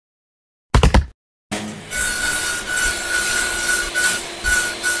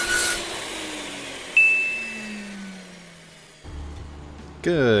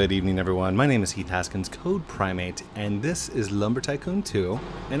Good evening, everyone. My name is Heath Haskins, Code Primate, and this is Lumber Tycoon 2,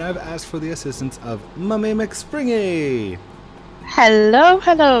 and I've asked for the assistance of MummyMcSpringy! Hello,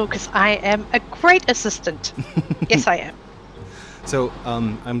 hello, because I am a great assistant. Yes, I am. So,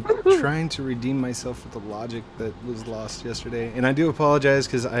 I'm trying to redeem myself for the logic that was lost yesterday, and I do apologize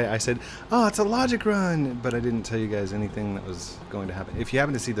because I said, oh, it's a logic run, but I didn't tell you guys anything that was going to happen. If you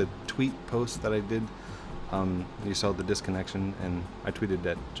happen to see the tweet post that I did, you saw the disconnection, and I tweeted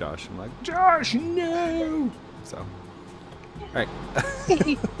at Josh. I'm like, Josh, no! So, alright.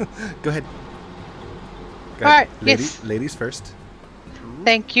 Go ahead. Alright, yes. yes. Ladies first.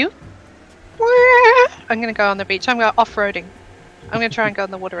 Thank you. I'm going to go on the beach. I'm going off-roading. I'm going to try and go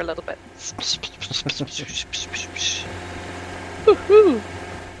in the water a little bit. I'll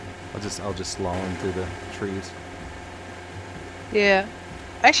just slalom through the trees. Yeah.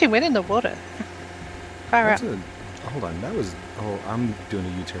 I actually went in the water. Fire out. Hold on, that was... Oh, I'm doing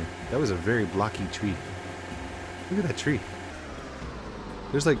a U-turn. That was a very blocky tree. Look at that tree.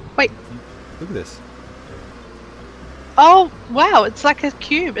 There's like... Wait. Look at this. Oh, wow, it's like a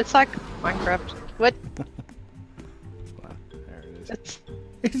cube. It's like Minecraft. What? Wow, there it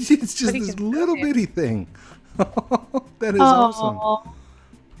is. It's just this little bitty thing. That is awesome.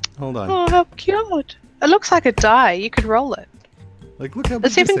 Hold on. Oh, how cute. It looks like a die. You could roll it. Like, look how big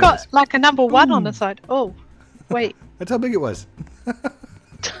it's even got like a number 1 on the side. Oh, wait. That's how big it was.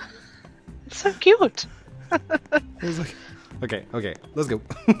 It's so cute. It was like, okay, let's go.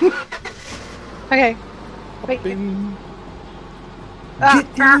 Okay. Wait. Bing.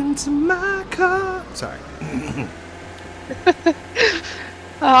 Get into my car. Sorry.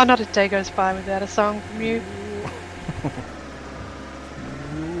 Oh, not a day goes by without a song from you.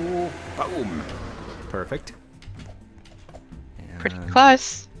 Boom. Perfect. Pretty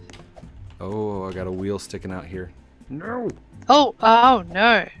close. Oh, I got a wheel sticking out here. No. Oh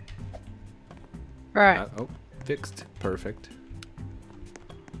no. Right. Oh, fixed. Perfect.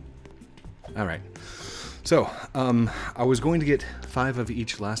 All right. So, I was going to get 5 of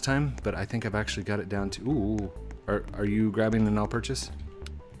each last time, but I think I've actually got it down to... Ooh. Are you grabbing an all purchase?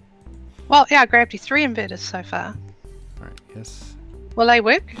 Well, yeah, I grabbed you 3 inverters so far. All right. Yes. Will they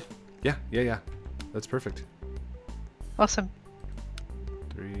work? Yeah. That's perfect. Awesome.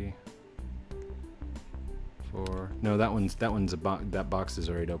 3, 4. No, that box is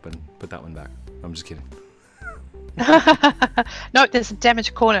already open. Put that one back. I'm just kidding. No, there's a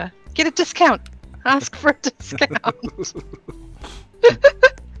damaged corner. Get a discount. Ask for a discount.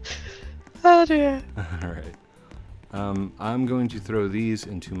 Oh dear. All right. I'm going to throw these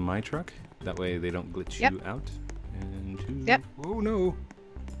into my truck. That way they don't glitch you out. And oh no.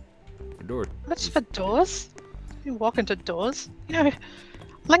 The door. What's for doors? You walk into doors. You know,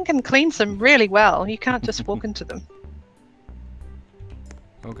 Lincoln cleans them really well. You can't just walk into them.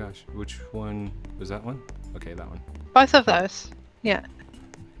 Oh gosh, which one was that one? Okay, that one. Both of those. Yeah.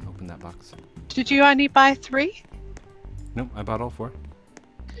 Open that box. Did you only buy 3? Nope, I bought all 4.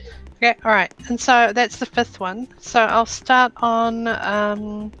 Okay, alright. And so that's the 5th one. So I'll start on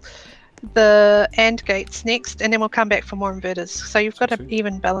the AND gates next, and then we'll come back for more inverters. So you've got an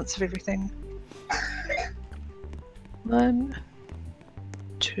even balance of everything. 1,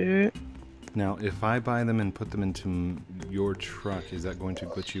 2. Now, if I buy them and put them into your truck, is that going to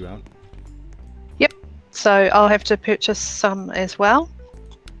glitch you out? Yep. So I'll have to purchase some as well.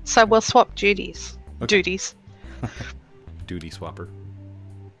 So we'll swap duties. Okay. Duties. Duty swapper.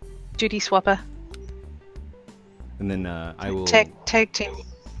 Duty swapper. And then I will... Tag team.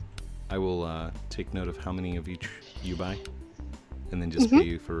 I will take note of how many of each you buy. And then just pay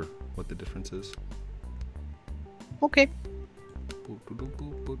you for what the difference is. Okay.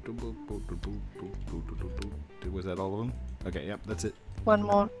 Was that all of them? Okay, yep, that's it. One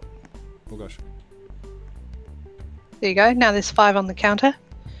more. Oh gosh. There you go. Now there's 5 on the counter.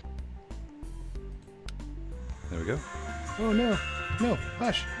 There we go. Oh no, no,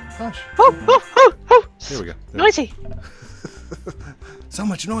 hush, hush. Oh. There we go. Noisy. So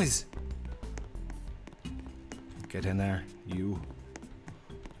much noise. Get in there, you.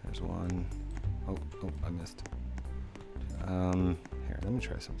 There's one. Oh, I missed. Here, let me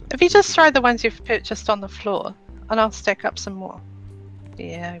try something. If you just throw the ones you've purchased on the floor, and I'll stack up some more.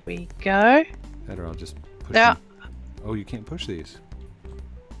 There we go. That or I'll just push them. Oh, you can't push these.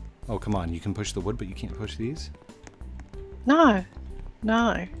 Oh, come on. You can push the wood, but you can't push these? No.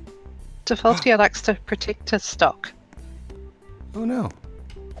 Defaultio likes to protect his stock. Oh, no.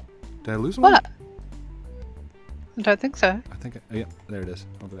 Did I lose one? What? I don't think so. I think... yeah, there it is.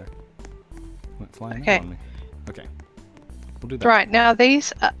 Over there. Went flying Okay. out on me. Okay. We'll do that. Right, now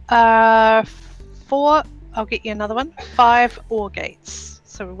these are 4 I'll get you another one. 5 ore gates.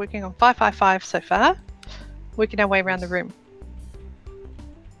 So we're working on 5, 5, 5 so far. Working our way around the room.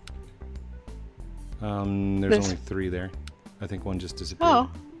 There's only 3 there. I think one just disappeared. Oh.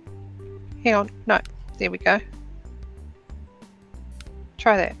 Hang on. No. There we go.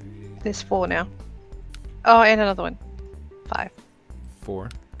 Try that. There's 4 now. Oh, and another one. 5. 4.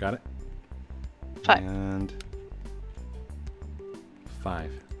 Got it. 5. And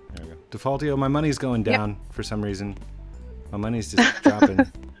 5. There we go. Defaultio, my money's going down for some reason. My money's just dropping like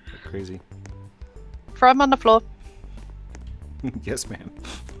crazy. Throw them on the floor. Yes, ma'am.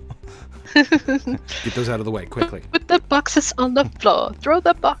 Get those out of the way quickly. Put the boxes on the floor. Throw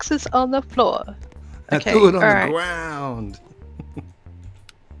the boxes on the floor. Okay, Throw it on alright. the ground.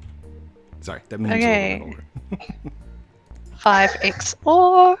 Sorry, that means a little bit older. 5x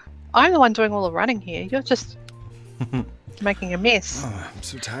ore. I'm the one doing all the running here. You're just making a mess. Oh, I'm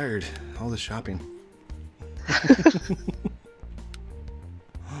so tired. All the shopping.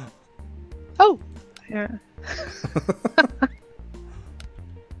 Oh. Yeah.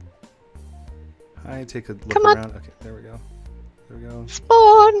 I take a look Come on. around. Okay, there we go. There we go.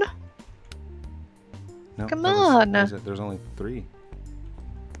 Spawn. No, Come that on. was it. There's only 3.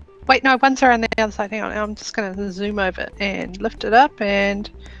 Wait, no, one's around the other side. Hang on. I'm just going to zoom over and lift it up and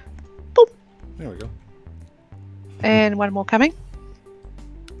boom. There we go. And one more coming.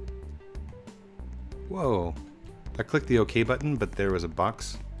 Whoa. I clicked the OK button, but there was a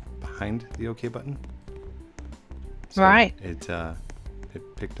box behind the OK button. So Right. It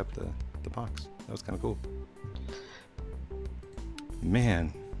picked up the box. That was kind of cool.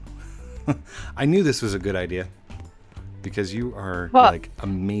 Man. I knew this was a good idea. Because you are like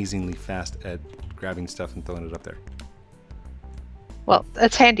amazingly fast at grabbing stuff and throwing it up there. Well,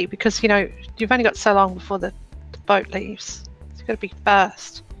 it's handy because, you know, you've only got so long before the boat leaves. You've got to be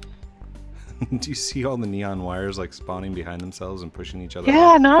fast. Do you see all the neon wires like spawning behind themselves and pushing each other Yeah,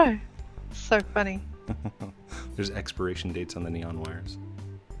 off? I know. So funny. There's expiration dates on the neon wires.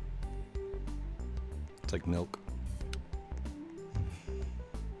 It's like milk.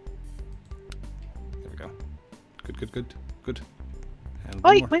 There we go. Good. And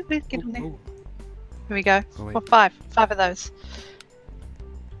one more. Wait, get on there. Oh. Here we go. Oh, wait. Well, 5 of those.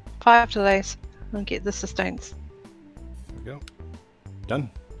 5 of those. I'll get the sustains. There we go. Done.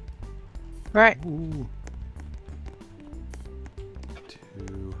 Right. Ooh.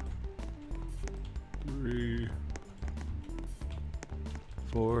 2, 3,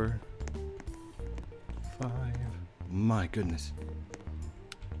 4, 5. My goodness.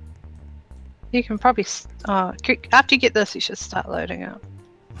 You can probably. After you get this, you should start loading up.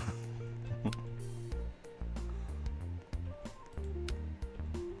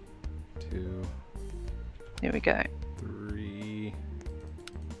 2, Here we go. 3.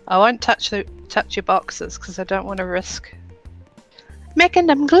 I won't touch your boxes because I don't want to risk making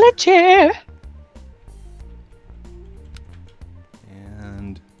them glitchy.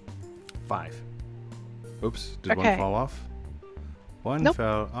 And 5. Oops, did Okay. one fall off? One Nope.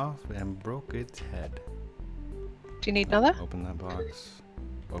 fell off and broke its head. Do you need another? Open that box.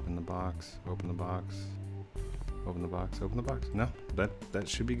 Open the box. Open the box. Open the box. Open the box. No, that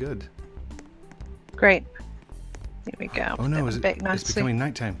should be good. Great. Here we go. Oh no, Put that it's back nicely. becoming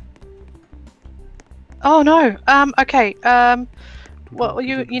nighttime. Oh no. Okay. Well,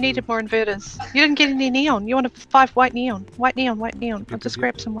 you needed more inverters. You didn't get any neon. You wanted 5 white neon. White neon. I'll just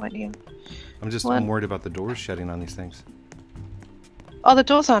grab some white neon. I'm worried about the doors shutting on these things. Oh, the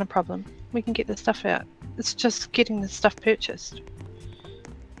doors aren't a problem. We can get the stuff out. It's just getting the stuff purchased.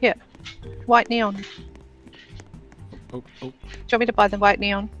 Yeah. White neon. Oh. Do you want me to buy the white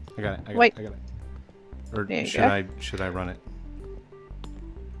neon? I got it. Wait. I got it. Or There you should I run it?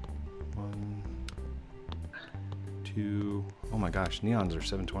 1, 2. Oh my gosh, neons are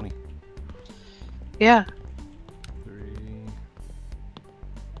 720. Yeah. 3.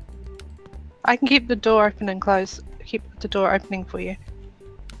 I can keep the door open and close. Keep the door opening for you.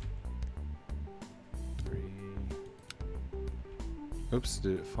 3. Oops,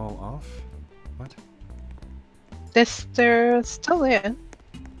 did it fall off? What? They're still there.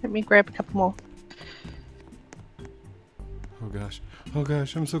 Let me grab a couple more. Oh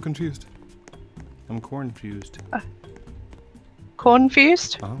gosh, I'm so confused. I'm corn-fused.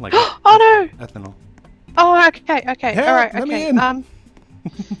 Corn-fused? Like Oh no! ethanol. Oh, okay. Help, Alright, let me okay. in.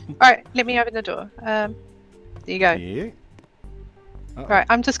 Alright, let me open the door. There you go. Yeah. Uh-oh. Alright,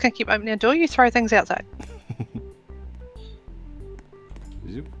 I'm just gonna keep opening the door. You throw things outside.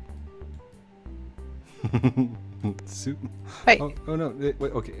 Zoop. Soup. Wait. Oh no. Wait,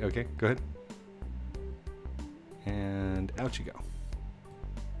 okay, go ahead. And out you go.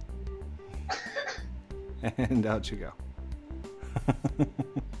 And out you go.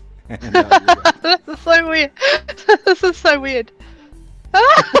 And out you go. This is so weird. This is so weird.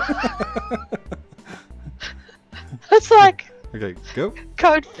 It's like Okay, go.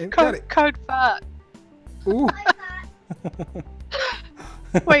 code got it. fart. Ooh.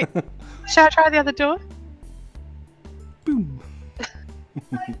 Wait, shall I try the other door? Boom.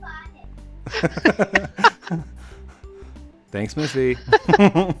 Thanks, Miss V.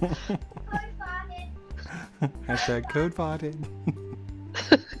 Hashtag code farted.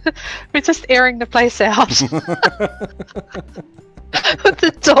 We're just airing the place out with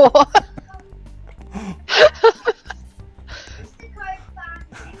the door.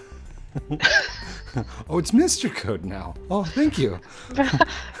 Oh, it's Mr. Code now. Oh, thank you.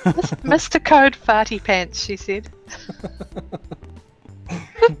 Mr. Code Farty Pants, she said.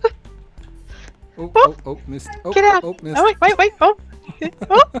 Missed. Oh, Get out! Oh, missed. Oh, wait! Oh!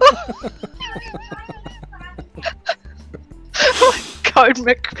 Code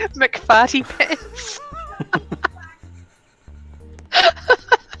McFarty Pants.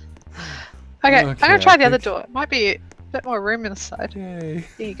 Okay, I'm gonna try the other door. It might be a bit more room inside. Yay.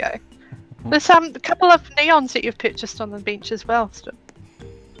 There you go. There's a couple of neons that you've purchased on the bench as well. So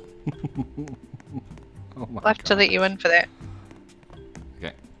Oh my I'll have to God. let you in for that.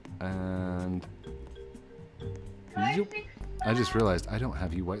 Okay. And Yoop. I just realized I don't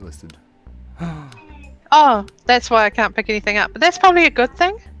have you whitelisted. Oh, that's why I can't pick anything up. But that's probably a good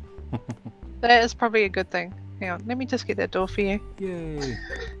thing. That is probably a good thing. Hang on, let me just get that door for you. Yay.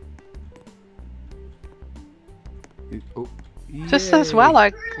 Oh, Just as well,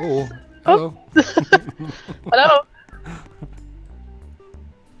 I... Oh, hello. Hello?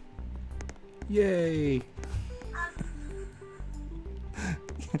 Yay.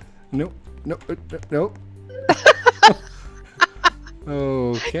 Nope. Nope. Nope.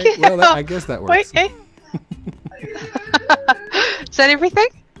 Okay. Well, that, I guess that works. Wait, eh? Is that everything?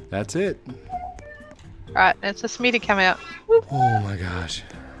 That's it. Right, it's just me to come out. Oh my gosh.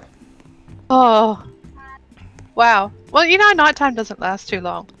 Oh. Wow. Well, you know, nighttime doesn't last too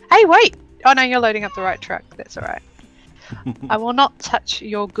long. Hey, wait! Oh no, you're loading up the right truck. That's alright. I will not touch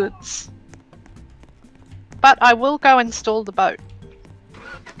your goods. But I will go install the boat.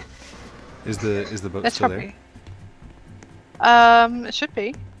 Is the boat That's still probably... there? It should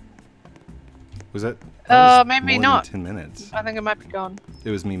be. Was that? That was maybe more not. Than 10 minutes. I think it might be gone. It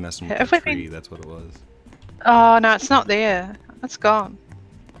was me messing with Have the we been- tree. That's what it was. Oh no, it's not there. It's gone.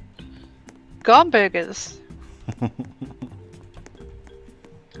 Gone burgers.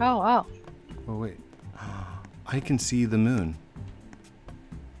 Oh wow. Oh wait. I can see the moon.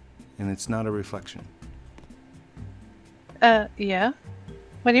 And it's not a reflection. Yeah.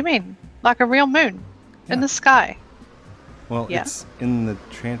 What do you mean? Like a real moon in Yeah. the sky? Well, Yeah. it's in the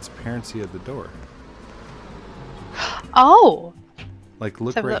transparency of the door. Oh. Like,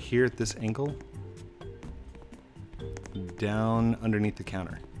 look have a right look. here at this angle. Down underneath the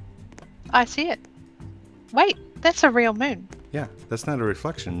counter. I see it. Wait, that's a real moon. Yeah, that's not a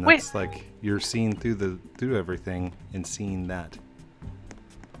reflection. Wait. That's like you're seeing through everything and seeing that.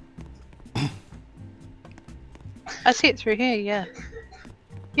 I see it through here, yeah.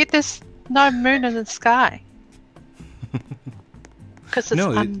 Yet there's no moon in the sky. Because it's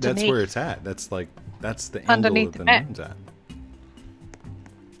No, underneath. that's where it's at. That's the angle Underneath that the the map. moon's at.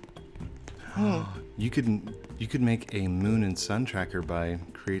 Hmm. You could make a moon and sun tracker by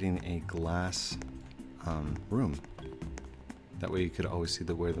creating a glass room. That way you could always see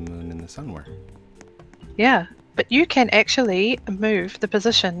where the moon and the sun were. Yeah, but you can actually move the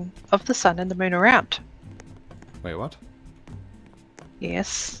position of the sun and the moon around. Wait, what?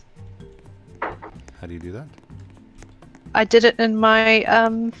 Yes. How do you do that? I did it in my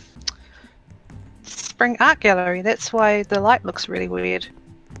spring art gallery. That's why the light looks really weird.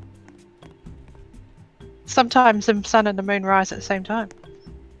 Sometimes the sun and the moon rise at the same time.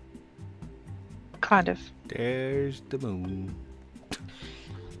 Kind of. There's the moon.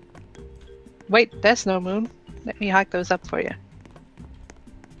 Wait, there's no moon. Let me hike those up for you.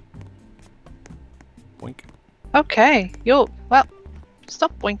 Boink. Okay, well,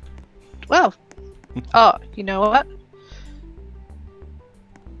 stop boink. Well, oh, you know what?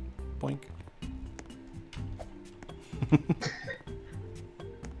 Boink.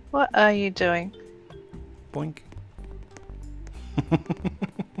 What are you doing? Boink.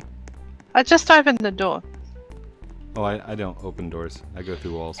 I just opened the door. Oh, I don't open doors. I go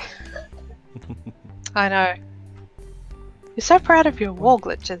through walls. I know. You're so proud of your wall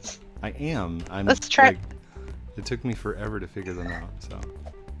glitches. I am. I'm. Let's try- Like, it took me forever to figure them out. So.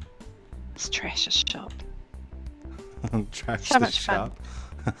 Let's trash a shop. Trash So the much fun.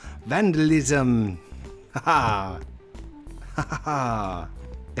 shop. Vandalism. Ha ha! Ha ha ha!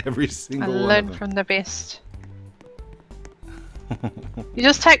 Every single one. Learn from the best. You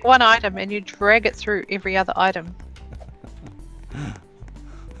just take one item and you drag it through every other item.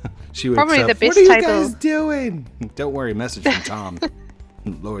 She wakes Probably up, the best what are you table. guys doing? Don't worry, message from Tom.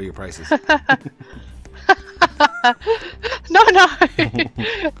 Lower your prices. No, no.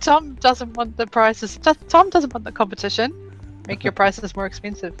 Tom doesn't want the prices. Tom doesn't want the competition. Make your prices more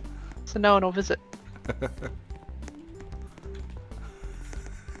expensive, so no one will visit.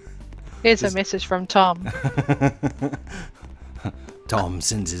 Here's a message from Tom. Tom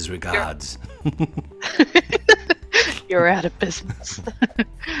sends his regards. You're out of business.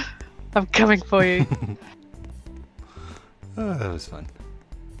 I'm coming for you. Oh, that was fun.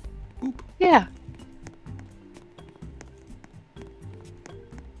 Boop. Yeah.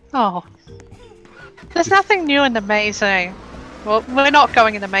 Oh. There's nothing new in the maze, eh? Well, we're not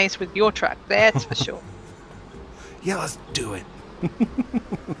going in the maze with your truck, that's for sure. Yeah, let's do it.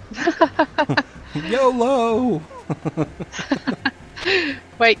 YOLO!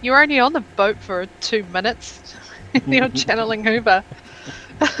 Wait, you're only on the boat for 2 minutes. You're channeling Hoover.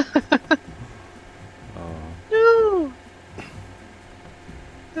 No.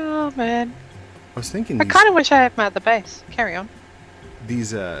 Oh man. I was thinking I kind of wish I had my other base. Carry on.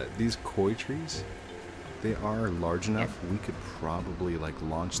 these koi trees, they are large enough. We could probably like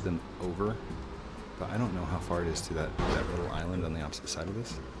launch them over, but I don't know how far it is to that little island on the opposite side of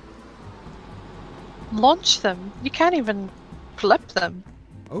this. Launch them? You can't even flip them.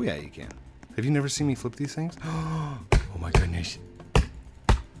 Oh yeah, you can. Have you never seen me flip these things? Oh my goodness.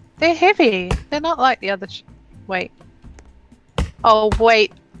 They're heavy. They're not like the other. Wait. Oh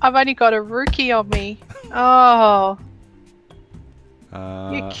wait. I've only got a rookie on me. Oh.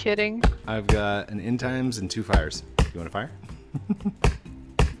 You're kidding. I've got an end times and 2 fires. You want a fire?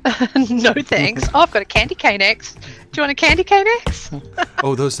 No thanks. Oh, I've got a candy cane axe. Do you want a candy cane axe?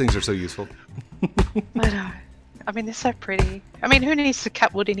 Oh, those things are so useful. I know. I mean, they're so pretty. I mean, who needs to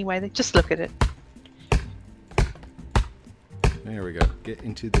cut wood anyway? They just look at it. There we go. Get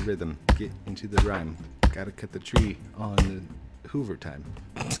into the rhythm. Get into the rhyme. Gotta cut the tree on the Hoover time.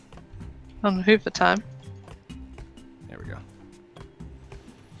 On Hoover time. There we go.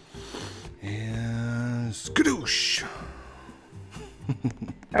 And skadoosh.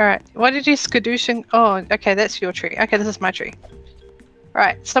 Alright, what did you skadooshing? Oh, okay, that's your tree. Okay, this is my tree.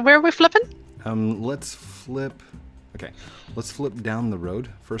 Alright, so where are we flipping? Let's flip. Okay, let's flip down the road.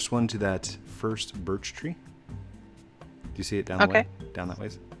 First one to that first birch tree. Do you see it down the way? Down that way?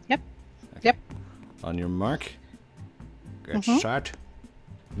 Yep. Okay. Yep. On your mark. Get shot.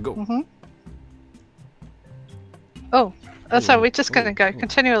 Go. Oh, so we're just gonna go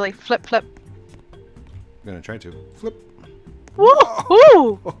continually flip, flip. I'm gonna try to flip. Woo!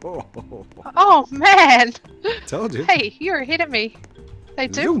 Ooh! Oh man! Told you. Hey, you're ahead of me. They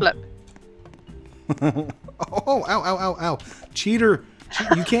do Zoom. flip. Oh! Ow! Ow! Ow! Ow! Cheater!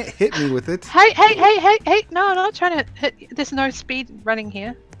 You can't hit me with it. Hey! Hey! Hey! Hey! Hey! No, I'm not trying to hit. There's no speed running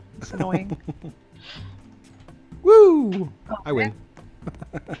here. It's annoying. Woo! Oh, I win.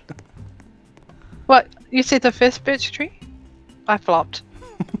 What? You said the first birch tree? I flopped.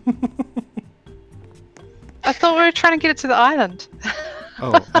 I thought we were trying to get it to the island.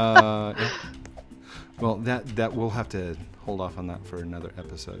 Oh, yeah. Well, that we'll have to hold off on that for another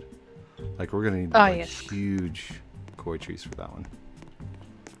episode. Like we're gonna need huge koi trees for that one.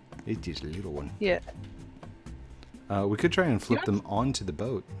 It's just a little one. Yeah. We could try and flip them onto the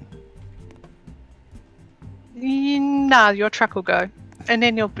boat. Nah, your truck will go. And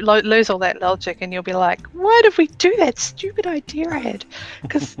then you'll lose all that logic and you'll be like, why did we do that stupid idea I had?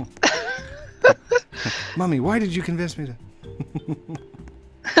 Because... Mummy, why did you convince me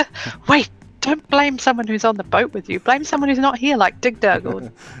to... Wait, don't blame someone who's on the boat with you. Blame someone who's not here, like Dig Dug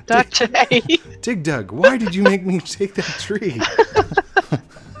or Dark J. Dig Dug, why did you make me take that tree?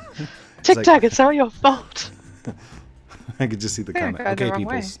 Dig Dug, it's all your fault. I could just see the comment. Go the Okay, wrong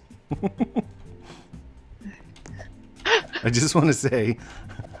peoples. I just want to say,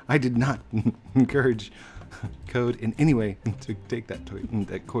 I did not encourage Code in any way to take that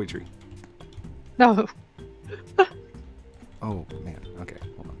koi tree. No. Oh man. Okay.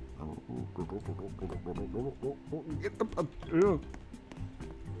 Hold on.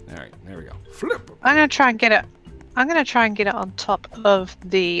 All right. There we go. Flip. I'm gonna try and get it. I'm gonna try and get it on top of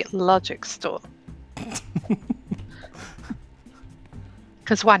the logic store.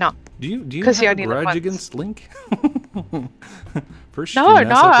 Because why not? Do you have a grudge against Link? First, no, you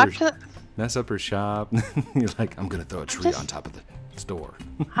no. Mess up her shop. You're like, I'm gonna throw a tree on top of the store.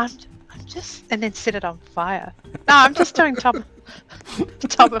 I'm just, and then set it on fire. No, I'm just doing top of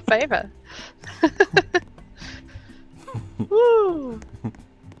favor. Woo!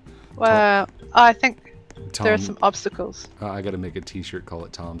 Well, I think Tom, there are some obstacles. I gotta make a t-shirt, call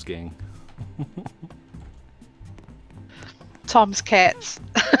it Tom's Gang. Tom's cats.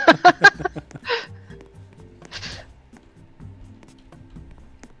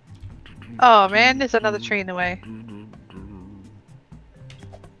 Oh man, there's another tree in the way.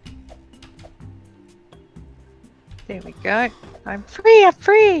 There we go. I'm free, I'm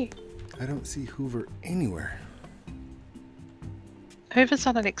free! I don't see Hoover anywhere. Hoover's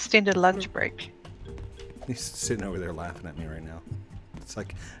on an extended lunch break. He's sitting over there laughing at me right now. It's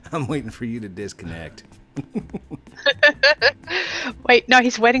like, I'm waiting for you to disconnect. Wait, no,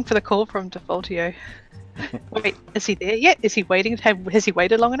 he's waiting for the call from Defaultio. Wait, is he there yet? Is he waiting? Has he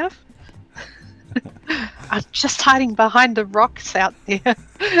waited long enough? I'm just hiding behind the rocks out there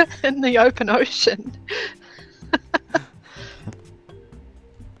in the open ocean.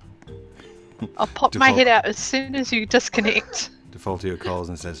 I'll pop my head out as soon as you disconnect. Defaultio calls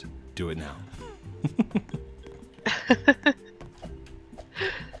and says, do it now.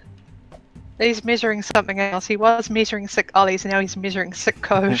 He's measuring something else. He was measuring sick ollies, and now he's measuring sick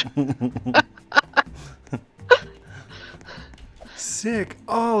code. Sick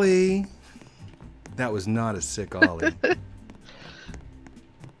ollie! That was not a sick ollie.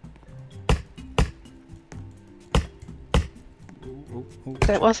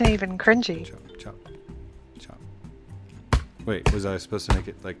 That wasn't even cringy. Chop, chop, chop. Wait, was I supposed to make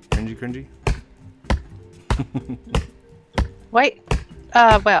it like cringy? Wait.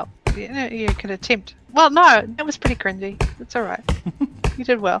 Well, you could attempt. Well, no, that was pretty cringy. It's alright. You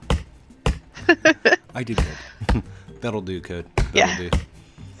did well. I did good. That'll do, Code. That'll do.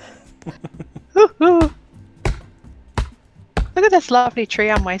 Look at this lovely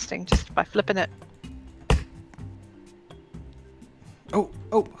tree I'm wasting just by flipping it. Oh,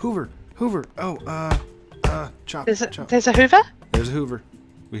 Hoover. Oh, chop, chop. There's a Hoover? There's a Hoover.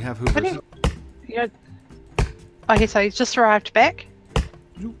 We have Hoovers. Oh, he's just arrived back.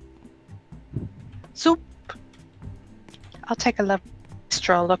 Zoop. I'll take a lovely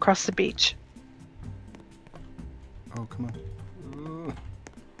stroll across the beach. Oh, come on.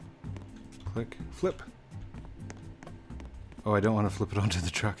 Click. Flip. Oh, I don't want to flip it onto the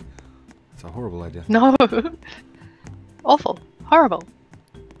truck. It's a horrible idea. No. Awful. Horrible.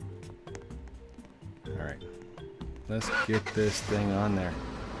 Alright. Let's get this thing on there.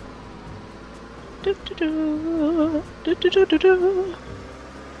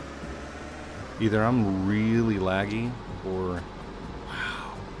 Either I'm really laggy or...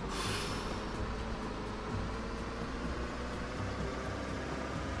 Wow.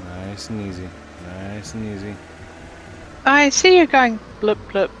 Nice and easy. Nice and easy. I see you going blip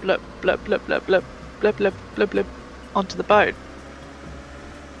blip blip blip blip blip blip blip blip blip blip onto the boat.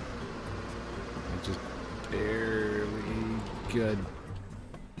 I'm just barely good.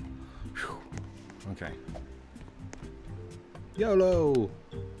 Whew. Okay. YOLO!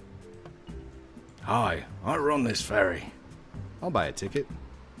 Hi, I run this ferry. I'll buy a ticket.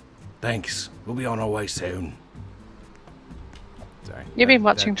 Thanks. We'll be on our way soon. Sorry. You've been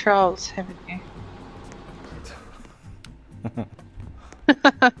watching Trolls, haven't you?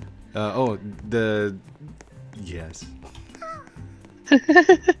 Yes.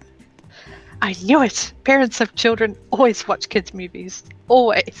 I knew it! Parents of children always watch kids' movies.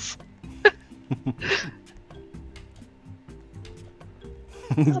 Always.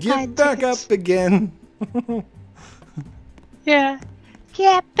 Get back up again! Yeah.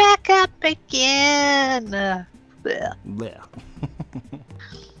 Get back up again! Bleh. Blech.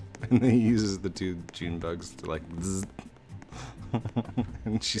 And then he uses the two June bugs to like zzz.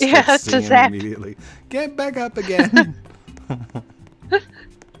 And she starts singing immediately. Get back up again!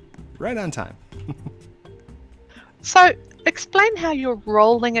 Right on time. So, explain how you're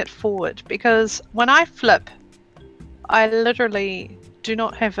rolling it forward, because when I flip, I literally do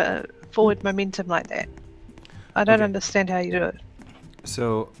not have a forward momentum like that. I don't understand how you do it.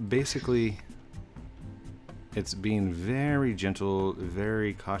 So, basically, it's being very gentle,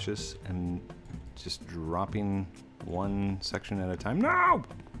 very cautious, and just dropping one section at a time. No!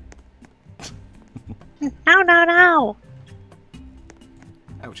 No!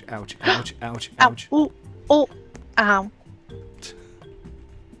 Ouch, ouch, ouch, ouch, ouch. Ow. Oh, ow.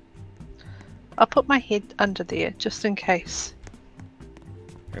 I'll put my head under there, just in case.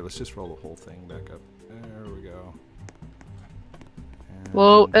 Here, let's just roll the whole thing back up. There we go. And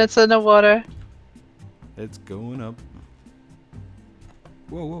Whoa, it's in the water. it's going up.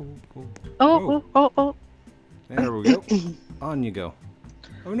 Whoa, whoa, whoa. Oh, oh, oh. There we go. On you go.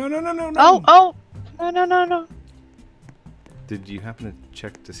 Oh, no. Oh. No. Did you happen to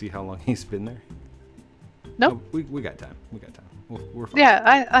check to see how long he's been there? Nope. Oh, we got time. We got time. We're fine.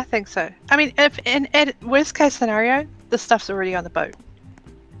 Yeah, I think so. I mean, if in worst case scenario, the stuff's already on the boat.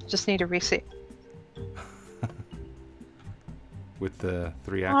 Just need a reset. With the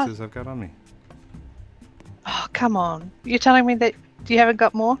 3 axes I've got on me. Oh, come on. You're telling me that you haven't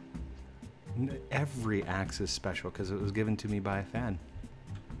got more? Every axe is special because it was given to me by a fan.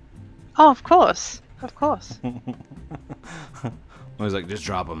 Oh, of course. Of course. I was like, just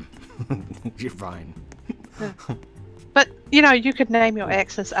drop them. You're fine. But, you know, you could name your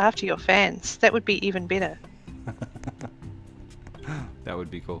axes after your fans. That would be even better. That would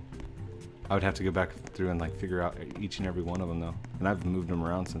be cool. I would have to go back through and like figure out each and every one of them though. And I've moved them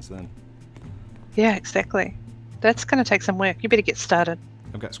around since then. Yeah, exactly. That's going to take some work. You better get started.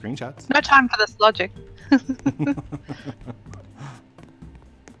 I've got screenshots. No time for this logic.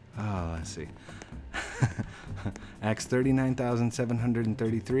 Oh, let's see. Axe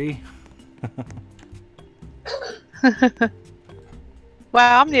 39,733.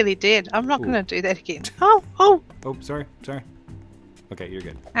 Wow, I'm nearly dead. I'm not going to do that again. Oh. Oh, sorry. Okay, you're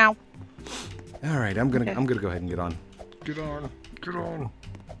good. Ow. All right, I'm gonna go ahead and get on. Get on.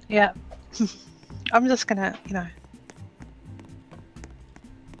 Yeah. I'm just going to, you know.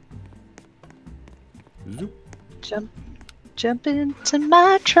 Zoop. Jump into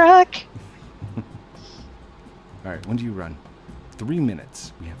my truck. All right, when do you run? 3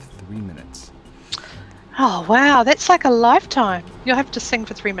 minutes. We have 3 minutes. Oh, wow. That's like a lifetime. You'll have to sing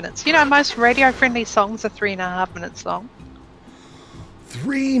for 3 minutes. You know, most radio-friendly songs are 3.5 minutes long.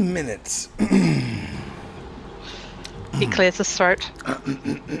 3 minutes. He clears his throat.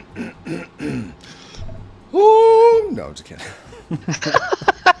 Oh, no, I'm just kidding.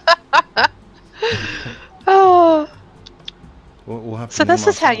 Oh. We'll have to So this name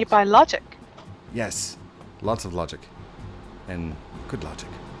is how our you songs. buy logic. Yes, lots of logic. And good logic.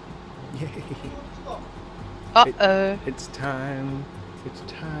 Yay. Uh-oh. It's time. It's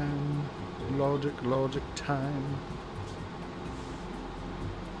time. Logic time.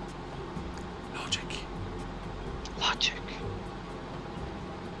 Logic.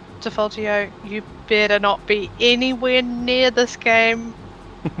 Defaultio, you better not be anywhere near this game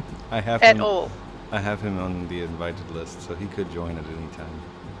I have at him, all. I have him on the invited list, so he could join at any time.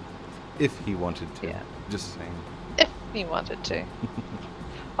 If he wanted to. Yeah. Just saying. If he wanted to.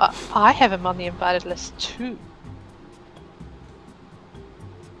 I have him on the invited list too.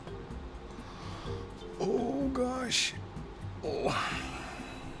 Oh gosh. Oh.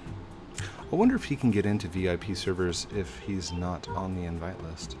 I wonder if he can get into VIP servers if he's not on the invite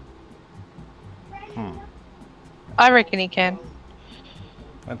list. I reckon he can.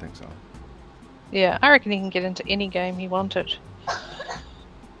 I think so. Yeah, I reckon he can get into any game he wanted.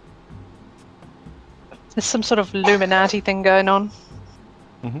 There's some sort of Illuminati thing going on.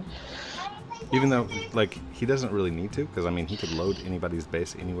 Even though, like, he doesn't really need to, because, I mean, he could load anybody's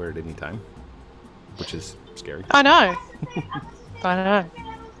base anywhere at any time, which is scary. I know. I know.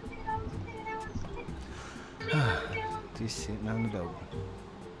 Just sitting on the boat.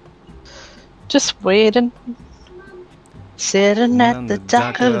 Just waiting. Sitting at the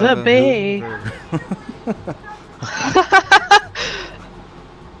dock of the bay.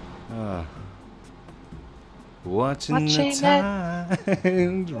 Watching the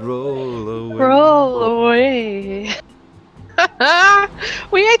tides roll away. Roll away.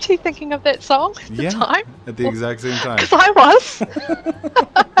 Were you actually thinking of that song at the time? At the exact same time. Because I was.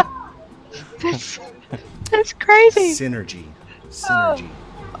 That's crazy. Synergy.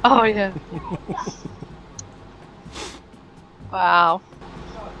 Oh yeah. Wow.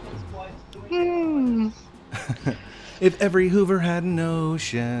 If every Hoover had an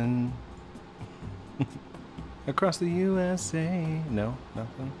ocean. Across the USA. No,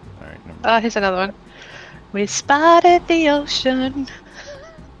 nothing. All right, never mind. Here's another one. We spotted the ocean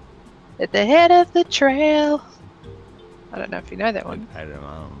at the head of the trail. I don't know if you know that one. I don't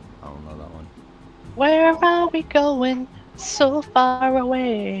know that one. Where are we going so far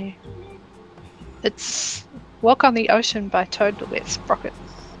away? It's Walk on the Ocean by Toad the Wet Sprocket.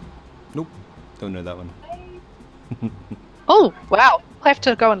 Nope, don't know that one. Oh, wow. I'll have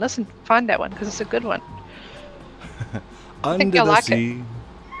to go and find that one because it's a good one. Under the sea.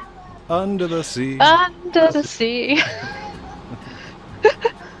 Under the sea. Under the sea.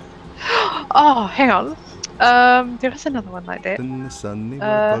 Oh, hang on. There was another one like that. In the sunny work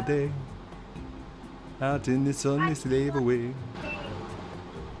all day. Out in the sun, slave away.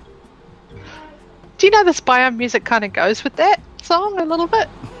 Do you know this biome music kind of goes with that song a little bit?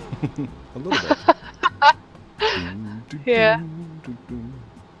 A little bit. Yeah.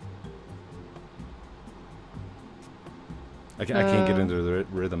 I can't get into the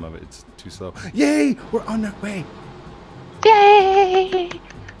rhythm of it. It's too slow. Yay! We're on our way. Yay!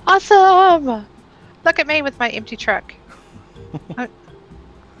 Awesome! Look at me with my empty truck.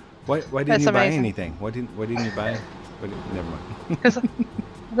 Why didn't That's you buy amazing. anything? Why didn't you buy? Never mind. Because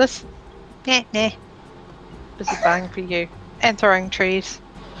this, nah. This is buying for you and throwing trees.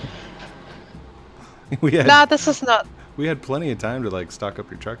 Nah, this is not. We had plenty of time to like stock up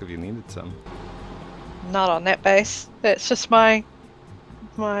your truck if you needed some. Not on that base. That's just my.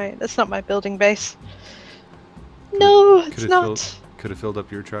 That's not my building base. No, it's not. Could have filled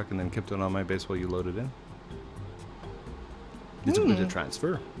up your truck and then kept it on my base while you loaded in. It's a bit of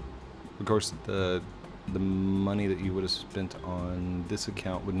transfer. Of course, the money that you would have spent on this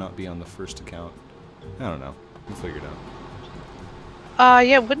account would not be on the first account. I don't know. We'll figure it out.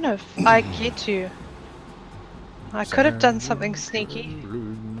 Yeah, wouldn't have. I get you. I could have done something sneaky.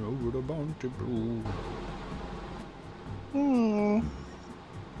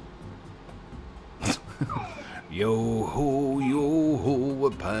 Yo ho,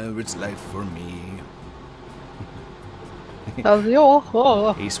 a pirate's life for me.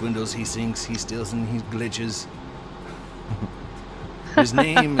 Oh. He swindles, he sinks, he steals, and he glitches. His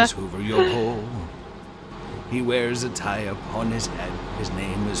name is Hoover Yo Ho. He wears a tie upon his head. His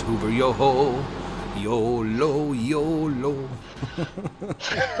name is Hoover Yo Ho. YOLO, YOLO.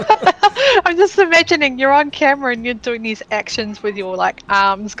 I'm just imagining you're on camera and you're doing these actions with your like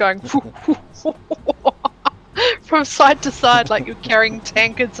arms going from side to side like you're carrying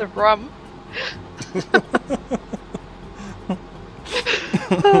tankards of rum.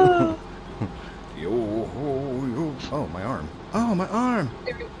 Yo ho yo. Oh, my arm. Oh, my arm.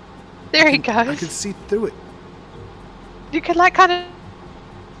 There he goes. I could see through it. You could like kind of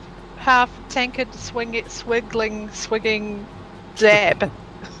half tankard swigging dab.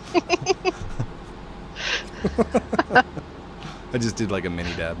 I just did like a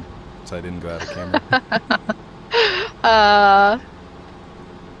mini dab, so I didn't go out of camera.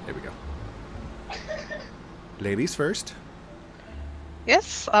 There we go. Ladies first.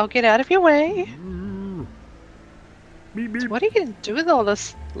 Yes, I'll get out of your way. Beep, beep. So what are you going to do with all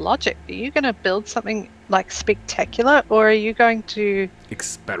this logic? Are you going to build something like spectacular, or are you going to...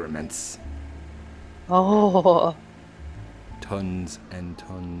 Experiments. Oh. Tons and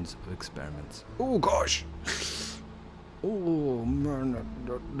tons of experiments. Oh gosh. Oh man,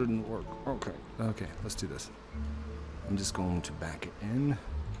 that didn't work. Okay, let's do this. I'm just going to back it in.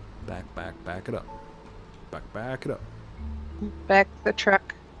 Back it up. Back it up. Back the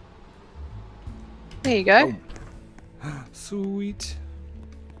truck. There you go. Oh. Sweet.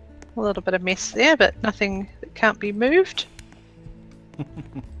 A little bit of mess there, but nothing that can't be moved.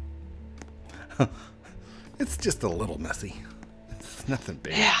 It's just a little messy. It's nothing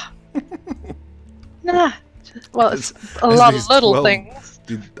big. Yeah. Nah. Well, it's a lot of little things.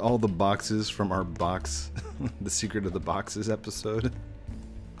 Dude, all the boxes from our box, the Secret of the Boxes episode.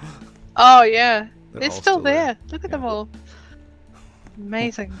 Oh, yeah. They're all still there. Look at them all.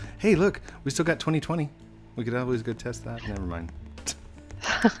 Amazing. Hey, look. We still got 2020. We could always go test that. Never mind.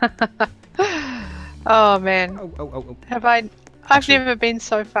 Oh, man. Oh. Have I... I've never been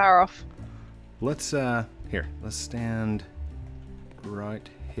so far off. Let's, here. Let's stand right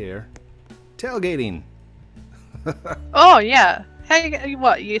here. Tailgating. Oh, yeah. Hey,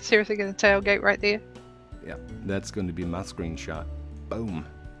 what? You seriously going to tailgate right there? Yeah, that's going to be my screenshot. Boom.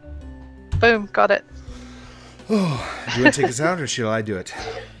 Boom, got it. Oh, do you want to take us out, or shall I do it?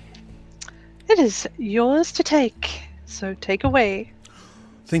 It is yours to take, so take away.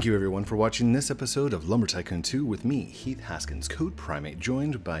 Thank you, everyone, for watching this episode of Lumber Tycoon 2 with me, Heath Haskins, Code Primate,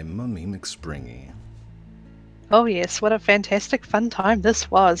 joined by MummyMcSpringy. Oh yes, what a fantastic fun time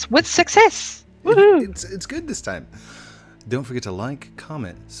this was, with success! Woohoo! It's good this time. Don't forget to like,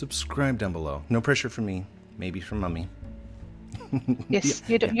 comment, subscribe down below. No pressure from me, maybe from Mummy. Yes,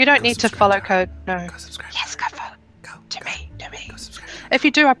 you don't need to follow code. No. Go subscribe. Yes, go follow. Go. Me. Go subscribe. If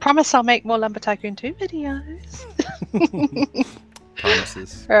you do, I promise I'll make more Lumber Tycoon 2 videos.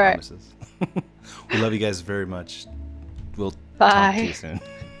 Promises. All right. Promises. We love you guys very much. We'll Bye. talk to you soon.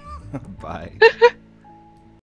 Bye.